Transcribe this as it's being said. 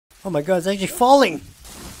Oh my god, it's actually falling!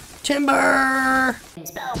 Timber!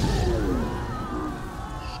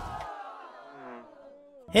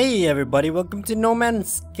 Hey everybody, welcome to No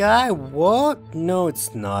Man's Sky. What? No,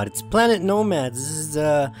 it's not. It's Planet Nomads. This is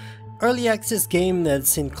a early access game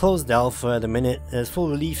that's in closed alpha at the minute. Full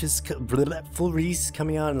release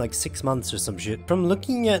coming out in like 6 months or some shit. From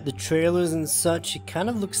looking at the trailers and such, it kind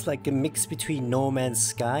of looks like a mix between No Man's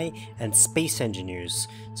Sky and Space Engineers.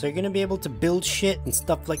 So you're gonna be able to build shit and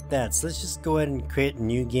stuff like that. So let's just go ahead and create a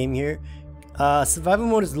new game here. Survival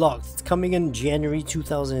mode is locked. It's coming in January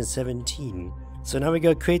 2017. So now we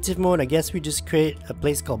got creative mode. I guess we just create a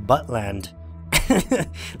place called Buttland.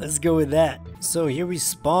 Let's go with that. So here we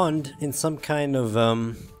spawned in some kind of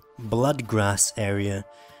bloodgrass area.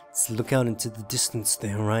 Let's look out into the distance, the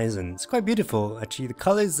horizon. It's quite beautiful actually. The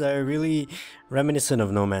colors are really reminiscent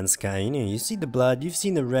of No Man's Sky. You know, you see the blood, you've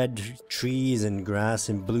seen the red trees and grass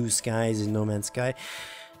and blue skies in No Man's Sky.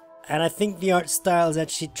 And I think the art style is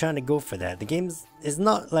actually trying to go for that. The game is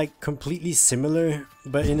not like completely similar,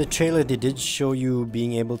 but in the trailer they did show you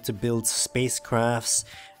being able to build spacecrafts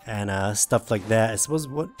and stuff like that. I suppose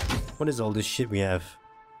what is all this shit we have?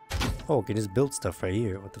 Oh, okay, just build stuff right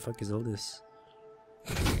here. What the fuck is all this?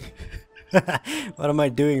 What am I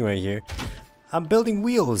doing right here? I'm building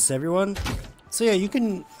wheels, everyone. So yeah, you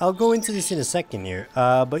can, I'll go into this in a second here,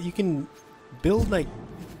 but you can build like,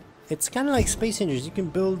 it's kind of like Space Engineers. You can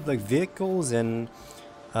build like vehicles and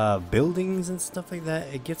buildings and stuff like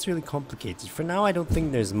that. It gets really complicated. For now, I don't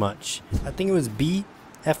think there's much. I think it was B.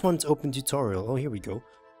 F1's open tutorial. Oh, here we go.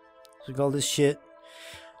 So we got all this shit.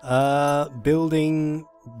 Building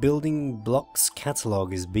blocks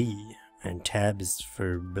catalog is B. And tab is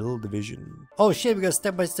for build division. Oh shit, we got a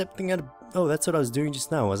step-by-step thing out of... Oh, that's what I was doing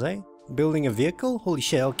just now, was I? Building a vehicle? Holy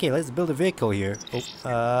shit, okay, let's build a vehicle here.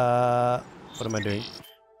 Oh, what am I doing?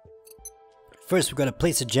 First, we've got to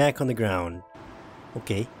place a jack on the ground.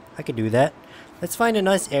 Okay, I can do that. Let's find a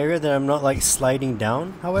nice area that I'm not like sliding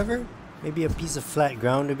down, however. Maybe a piece of flat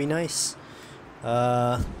ground would be nice.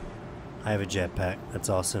 I have a jetpack. That's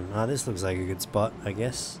awesome. This looks like a good spot, I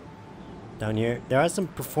guess. Down here. There are some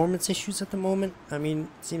performance issues at the moment. I mean,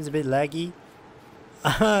 it seems a bit laggy.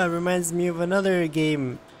 Reminds me of another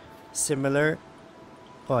game similar.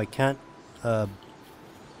 Oh, I can't. I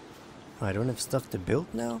don't have stuff to build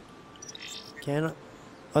now? Can I?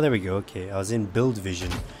 Oh, there we go. Okay, I was in build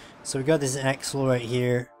vision. So we got this axle right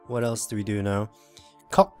here. What else do we do now?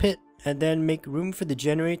 Cockpit, and then make room for the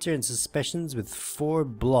generator and suspensions with 4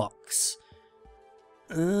 blocks.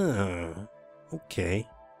 Okay.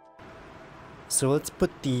 So let's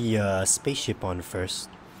put the spaceship on first.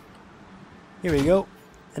 Here we go.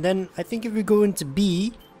 And then I think if we go into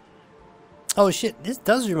B... Oh shit, this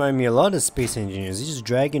does remind me a lot of Space Engineers. You just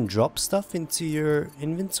drag and drop stuff into your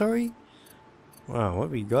inventory. Wow, what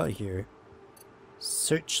we got here?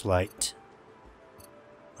 Searchlight.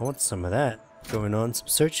 I want some of that going on. Some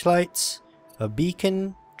searchlights, a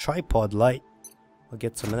beacon, tripod light. I'll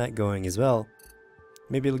get some of that going as well.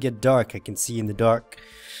 Maybe it'll get dark. I can see in the dark.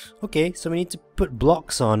 Okay, so we need to put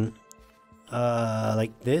blocks on.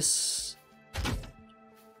 Like this.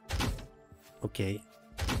 Okay.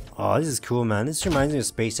 Oh, this is cool, man. This reminds me of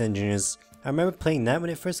Space Engineers. I remember playing that when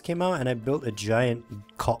it first came out, and I built a giant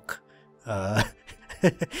cock. A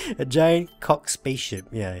giant cock spaceship.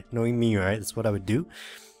 Yeah, knowing me, right? That's what I would do.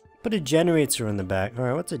 Put a generator on the back.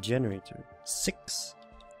 Alright, what's a generator? 6.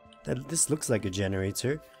 This looks like a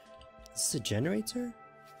generator. Is this a generator?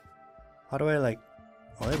 How do I like...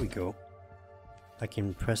 Oh, there we go. I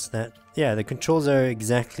can press that. Yeah, the controls are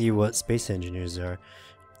exactly what Space Engineers are.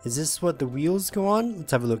 Is this what the wheels go on?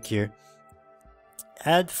 Let's have a look here.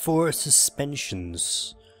 Add 4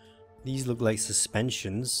 suspensions. These look like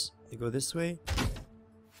suspensions. They go this way.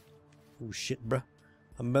 Oh shit, bruh.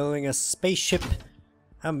 I'm building a spaceship.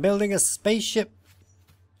 I'm building a spaceship.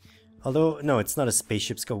 Although, no, it's not a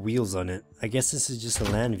spaceship. It's got wheels on it. I guess this is just a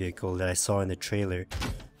land vehicle that I saw in the trailer.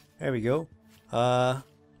 There we go. I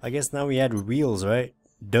guess now we add wheels, right?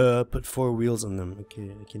 Duh, put 4 wheels on them. Okay,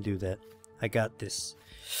 I can do that. I got this.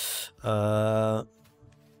 Did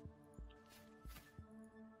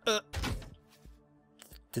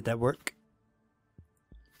that work?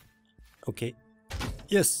 Okay.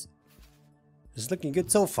 Yes. It's looking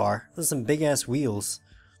good so far. Those are some big ass wheels.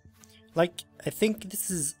 Like, I think this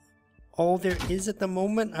is all there is at the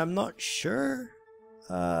moment. I'm not sure.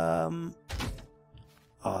 Oh,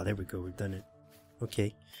 there we go. We've done it.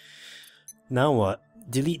 Okay. Now what?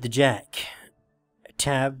 Delete the jack.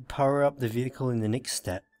 Tab, power up the vehicle in the next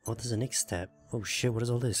step. What is the next step? Oh shit, what is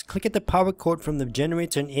all this? Click at the power cord from the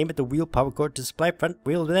generator and aim at the wheel power cord to supply front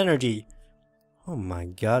wheel with energy. Oh my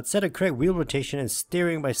god. Set a correct wheel rotation and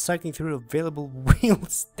steering by cycling through available wheel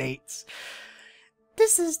states.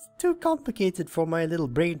 This is too complicated for my little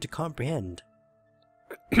brain to comprehend.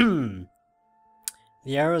 The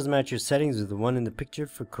arrows match your settings with the one in the picture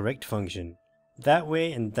for correct function. That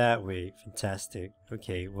way and that way. Fantastic.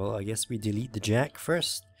 Okay, well I guess we delete the jack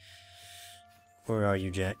first. Where are you,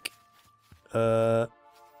 Jack?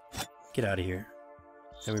 Get out of here.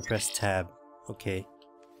 Then we press tab. Okay.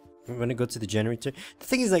 I'm gonna go to the generator. The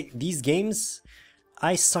thing is, like, these games,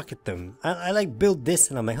 I suck at them. I like build this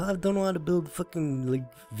and I'm like, oh, I don't know how to build fucking like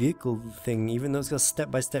vehicle thing, even though it's got a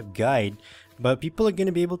step-by-step guide. But people are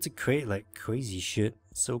gonna be able to create like crazy shit.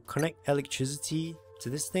 So connect electricity to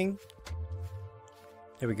this thing.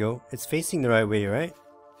 There we go. It's facing the right way, right?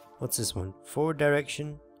 What's this one? Forward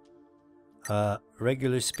direction.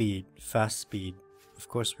 Regular speed, fast speed. Of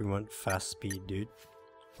course we want fast speed, dude.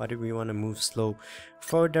 Why do we want to move slow?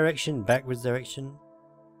 Forward direction, backwards direction.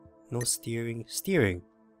 No steering. Steering.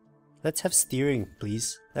 Let's have steering,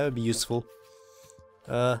 please. That would be useful.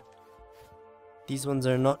 These ones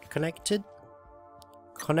are not connected.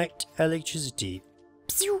 Connect electricity.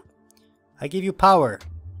 Pshew! I give you power.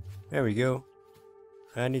 There we go.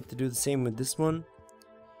 I need to do the same with this one.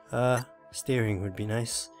 Steering would be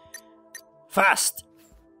nice. Fast!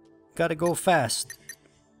 Gotta go fast.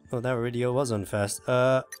 Oh, that radio was on fast.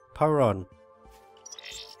 Power on.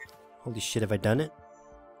 Holy shit, have I done it?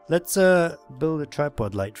 Let's build a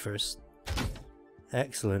tripod light first.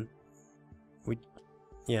 Excellent.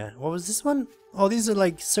 Yeah, what was this one? Oh, these are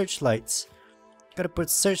like searchlights. Gotta put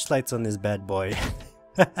searchlights on this bad boy.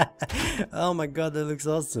 Oh my god, that looks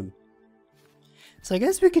awesome. So I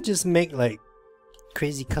guess we could just make like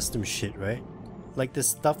crazy custom shit, right? Like the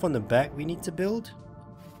stuff on the back we need to build.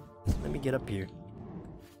 Let me get up here.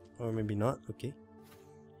 Or maybe not, okay.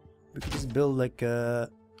 We could just build like a...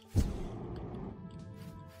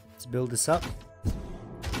 Let's build this up.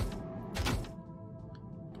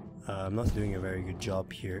 I'm not doing a very good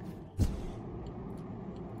job here.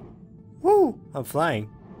 Woo! I'm flying.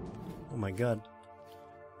 Oh my god.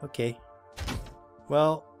 Okay.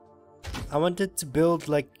 Well, I wanted to build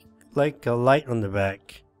like a light on the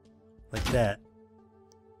back. Like that.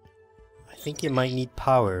 I think it might need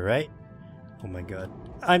power, right? Oh my god.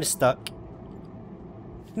 I'm stuck.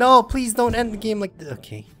 No, please don't end the game like this.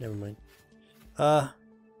 Okay, never mind.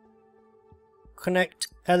 Connect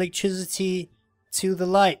electricity to the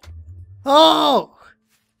light. Oh!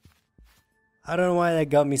 I don't know why that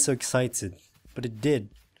got me so excited, but it did.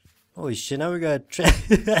 Holy shit, now we gotta try.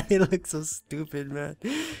 It looks so stupid, man.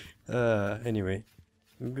 Anyway.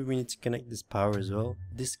 Maybe we need to connect this power as well.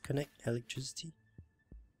 Disconnect electricity.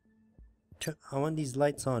 I want these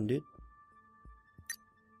lights on, dude.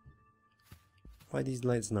 Why are these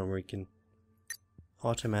lights not working?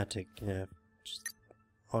 Automatic, yeah. Just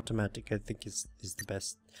automatic I think is the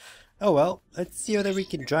best. Oh well, let's see whether we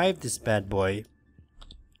can drive this bad boy.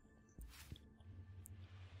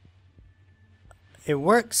 It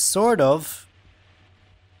works, sort of.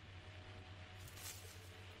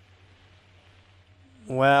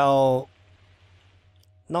 Well,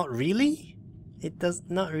 not really. It does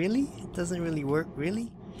not really. It doesn't really work,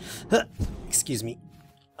 really. Excuse me.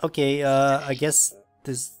 Okay, I guess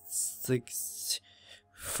this like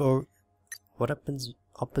for what happens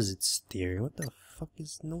opposite steering. What the fuck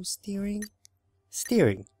is no steering?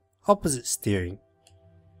 Steering. Opposite steering.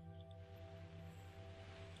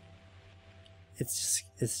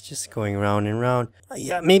 It's just going round and round.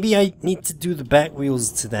 Yeah, maybe I need to do the back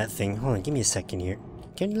wheels to that thing. Hold on, give me a second here.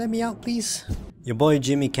 Can you let me out, please? Your boy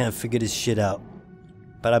Jimmy can't figure this shit out.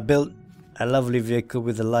 But I built a lovely vehicle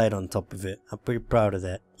with a light on top of it. I'm pretty proud of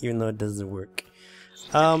that, even though it doesn't work.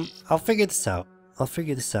 I'll figure this out.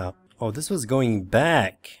 Oh, this was going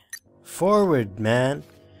back. Forward, man.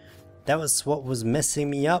 That was what was messing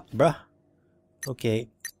me up, bruh. Okay,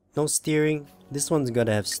 no steering. This one's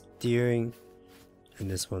gotta have steering. And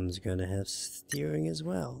this one's gonna have steering as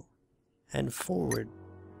well. And forward.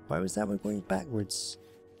 Why was that one going backwards?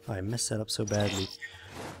 Oh, I messed that up so badly.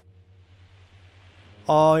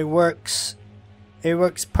 Oh, it works. It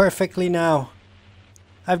works perfectly now.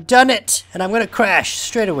 I've done it! And I'm gonna crash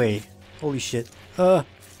straight away. Holy shit.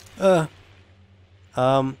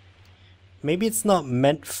 Maybe it's not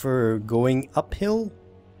meant for going uphill?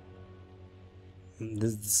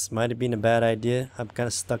 This might have been a bad idea. I'm kind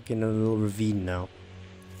of stuck in a little ravine now.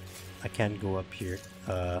 I can't go up here.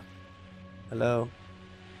 Hello?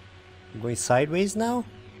 I'm going sideways now?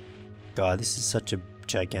 God, this is such a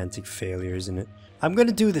gigantic failure, isn't it? I'm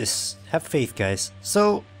gonna do this. Have faith, guys.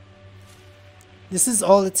 So, this is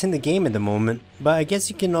all that's in the game at the moment. But I guess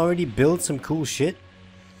you can already build some cool shit.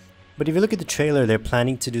 But if you look at the trailer, they're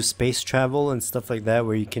planning to do space travel and stuff like that,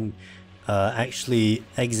 where you can actually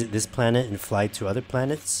exit this planet and fly to other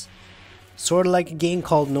planets. Sort of like a game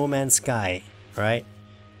called No Man's Sky, right?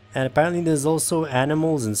 And apparently there's also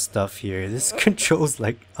animals and stuff here. This controls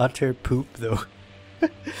like utter poop though.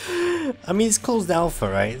 I mean, it's closed alpha,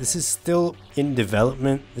 right? This is still in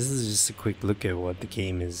development. This is just a quick look at what the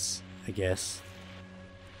game is, I guess.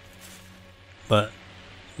 But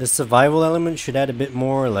the survival element should add a bit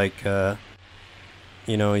more, like,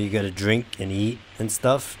 you know, you gotta drink and eat and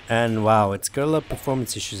stuff. And wow, it's got a lot of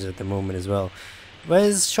performance issues at the moment as well. But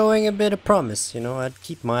it's showing a bit of promise, you know. I'd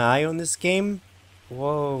keep my eye on this game.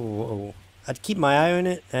 Whoa. I'd keep my eye on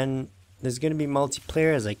it, and there's gonna be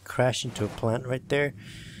multiplayer as I crash into a plant right there.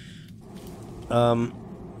 I'm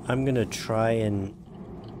gonna try and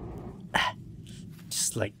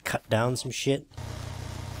just like cut down some shit.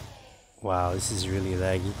 Wow, this is really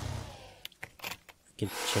laggy. I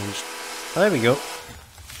can change. Oh, there we go.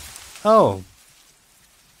 Oh,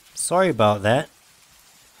 sorry about that.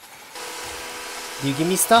 Do you give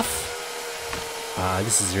me stuff? Ah,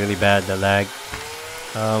 this is really bad, the lag.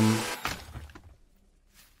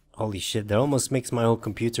 Holy shit, that almost makes my whole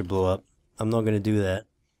computer blow up. I'm not gonna do that.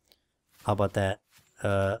 How about that?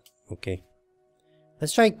 Okay.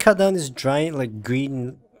 Let's try and cut down this giant, like,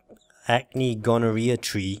 green acne gonorrhea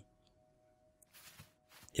tree.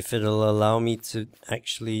 If it'll allow me to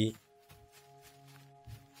actually...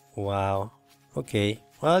 Wow. Okay.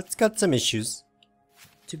 Well, it's got some issues.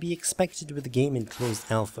 To be expected with the game in closed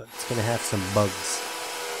alpha. It's gonna have some bugs.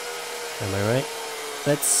 Am I right?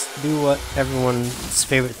 Let's do what everyone's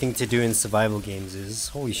favorite thing to do in survival games is.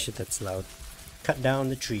 Holy shit, that's loud. Cut down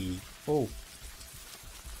the tree. Oh.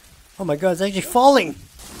 Oh my god, it's actually falling!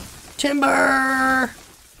 Timber!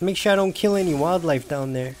 Make sure I don't kill any wildlife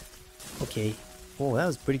down there. Okay. Oh, that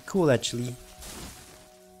was pretty cool actually.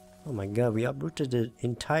 Oh my god, we uprooted the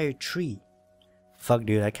entire tree. Fuck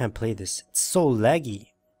dude, I can't play this. It's so laggy.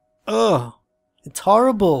 Ugh! It's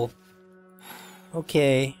horrible!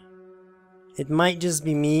 Okay. It might just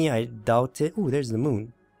be me, I doubt it. Ooh, there's the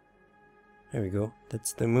moon. There we go.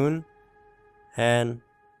 That's the moon. And...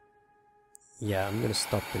 yeah, I'm gonna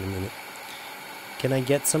stop in a minute. Can I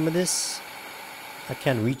get some of this? I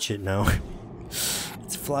can't reach it now.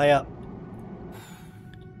 Let's fly up.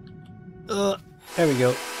 There we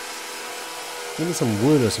go. Give me some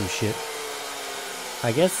wood or some shit.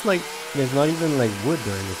 I guess like there's not even like wood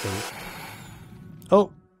or anything.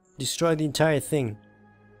 Oh! Destroy the entire thing.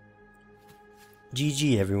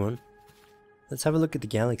 GG everyone. Let's have a look at the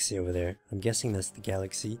galaxy over there. I'm guessing that's the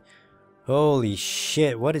galaxy. Holy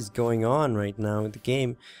shit, what is going on right now with the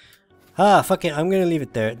game? Ah, fuck it, I'm gonna leave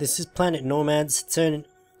it there. This is Planet Nomads. It's in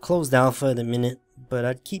closed alpha at the minute, but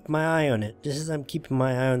I'd keep my eye on it. Just as I'm keeping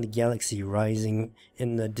my eye on the galaxy rising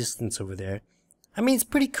in the distance over there. I mean, it's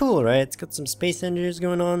pretty cool, right? It's got some space engineers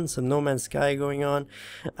going on, some No Man's Sky going on.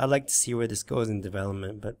 I'd like to see where this goes in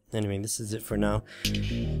development, but anyway, this is it for now.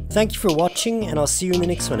 Thank you for watching, and I'll see you in the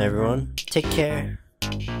next one, everyone. Take care,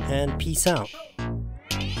 and peace out.